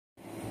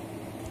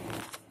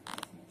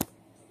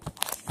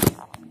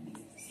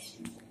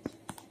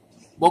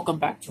Welcome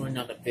back to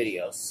another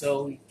video.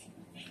 So,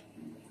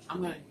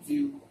 I'm going to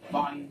do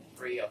volume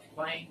 3 of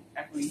playing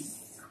every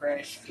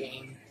Crash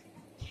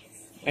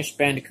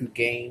Bandicoot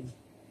game.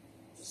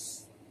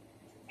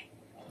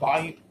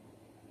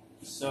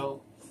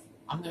 So,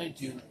 I'm going to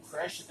do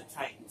Crash of the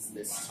Titans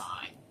this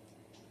time,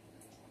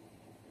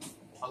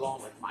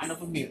 along with Mind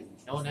of a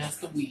Mutant, known as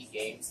the Wii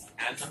games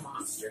and the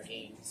Monster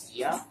games.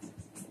 Yep,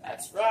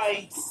 that's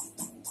right.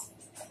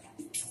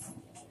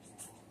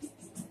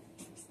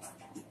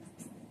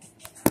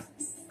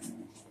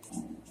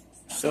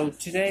 So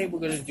today we're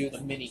going to do the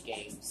mini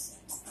games.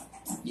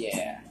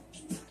 Yeah.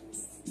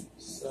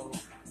 So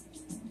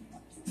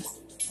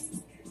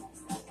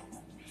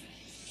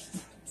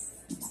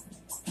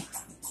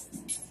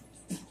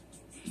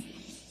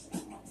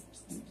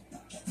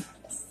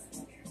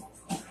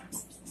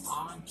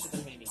on to the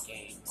mini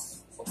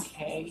games.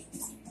 Okay.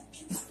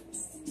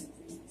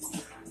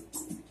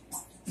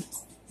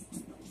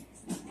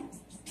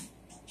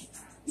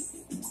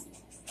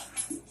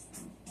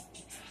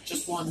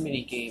 Just one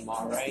mini game,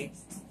 alright?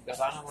 Because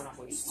I don't want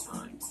to waste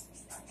time.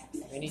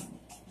 Mini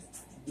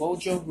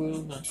Mojo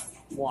Room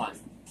 1.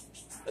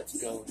 Let's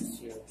go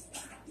to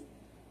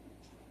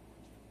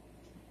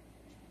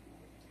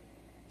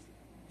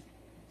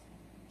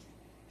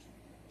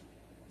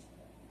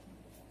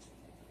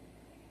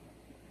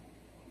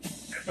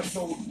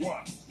Episode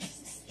 1.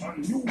 A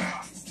new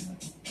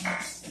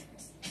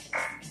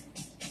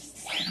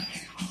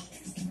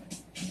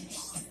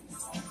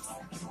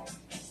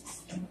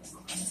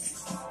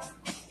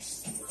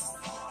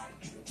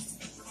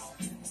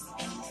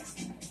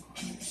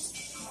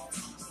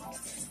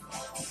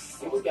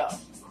Here we go.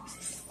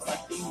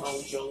 Collecting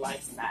Mojo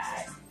like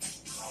mad.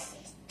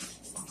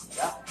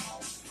 Yep.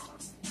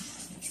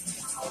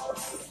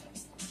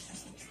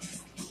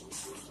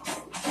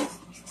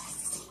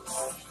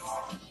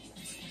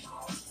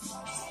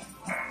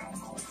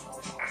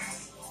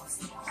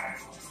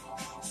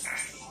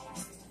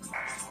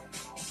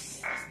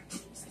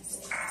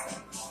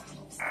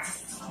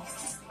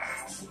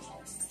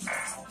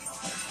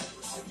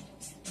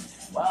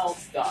 Well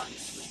done.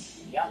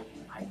 Yep,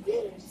 I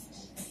did it.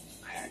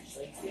 I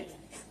actually did it.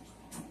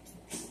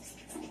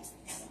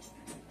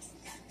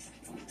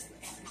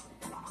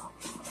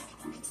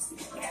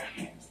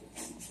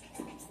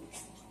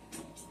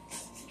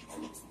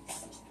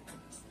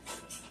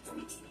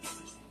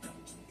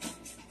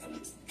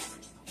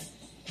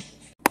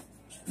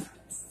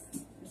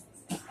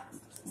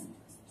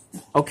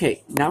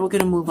 Okay, now we're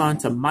gonna move on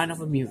to Mind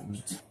of a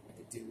Mutant.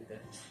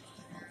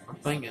 I'm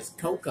playing as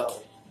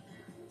Coco.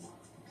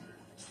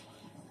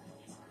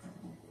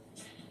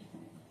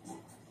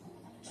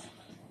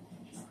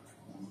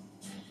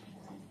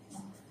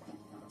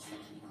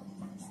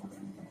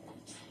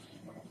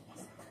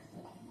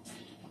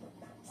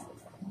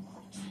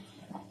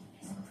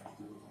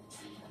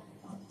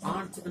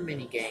 On to the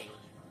mini game.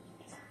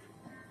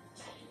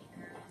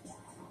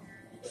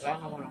 Because I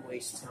don't want to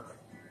waste time.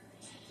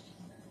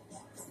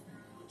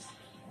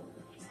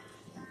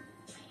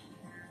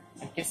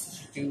 I guess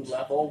I should do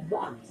level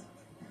 1.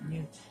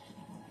 Yeah.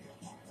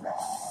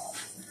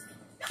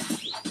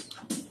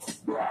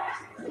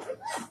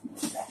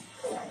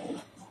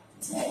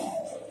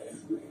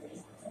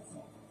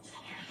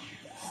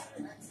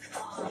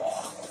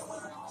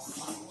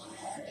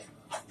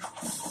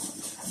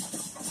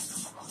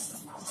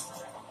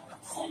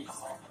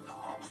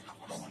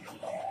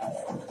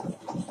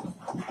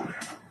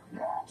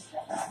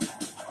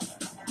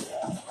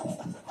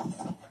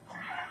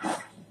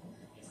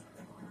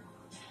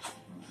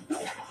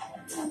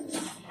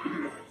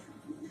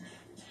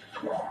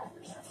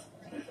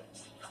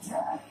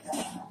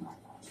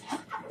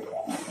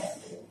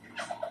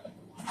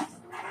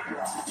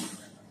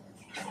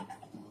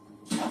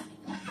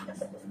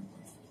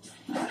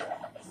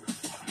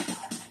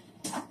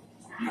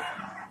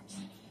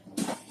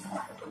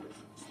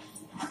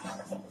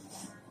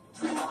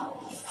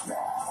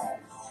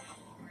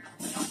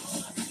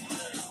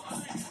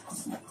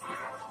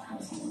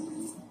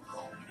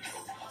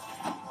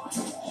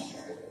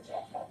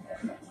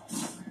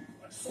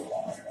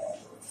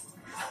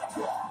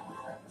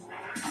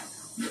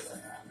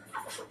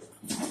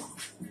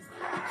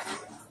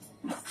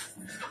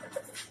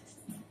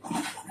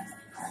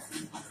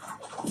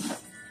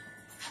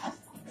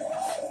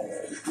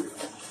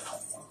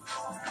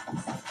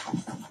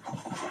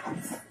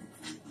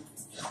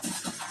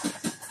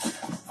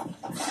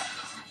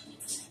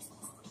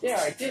 There,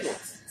 I did it.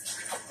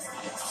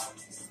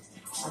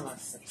 I'm a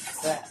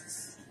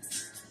success.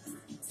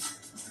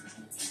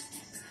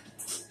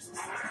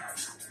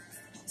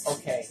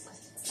 Okay.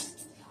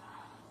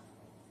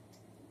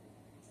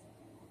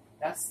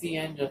 That's the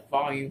end of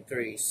Volume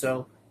 3,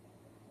 so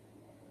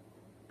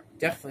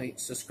definitely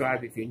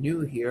subscribe if you're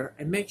new here,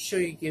 and make sure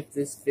you give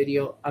this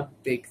video a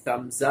big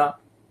thumbs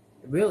up.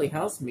 It really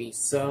helps me,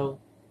 so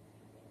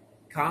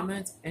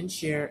comment and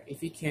share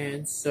if you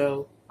can,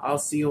 so I'll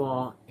see you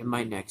all in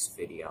my next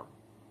video.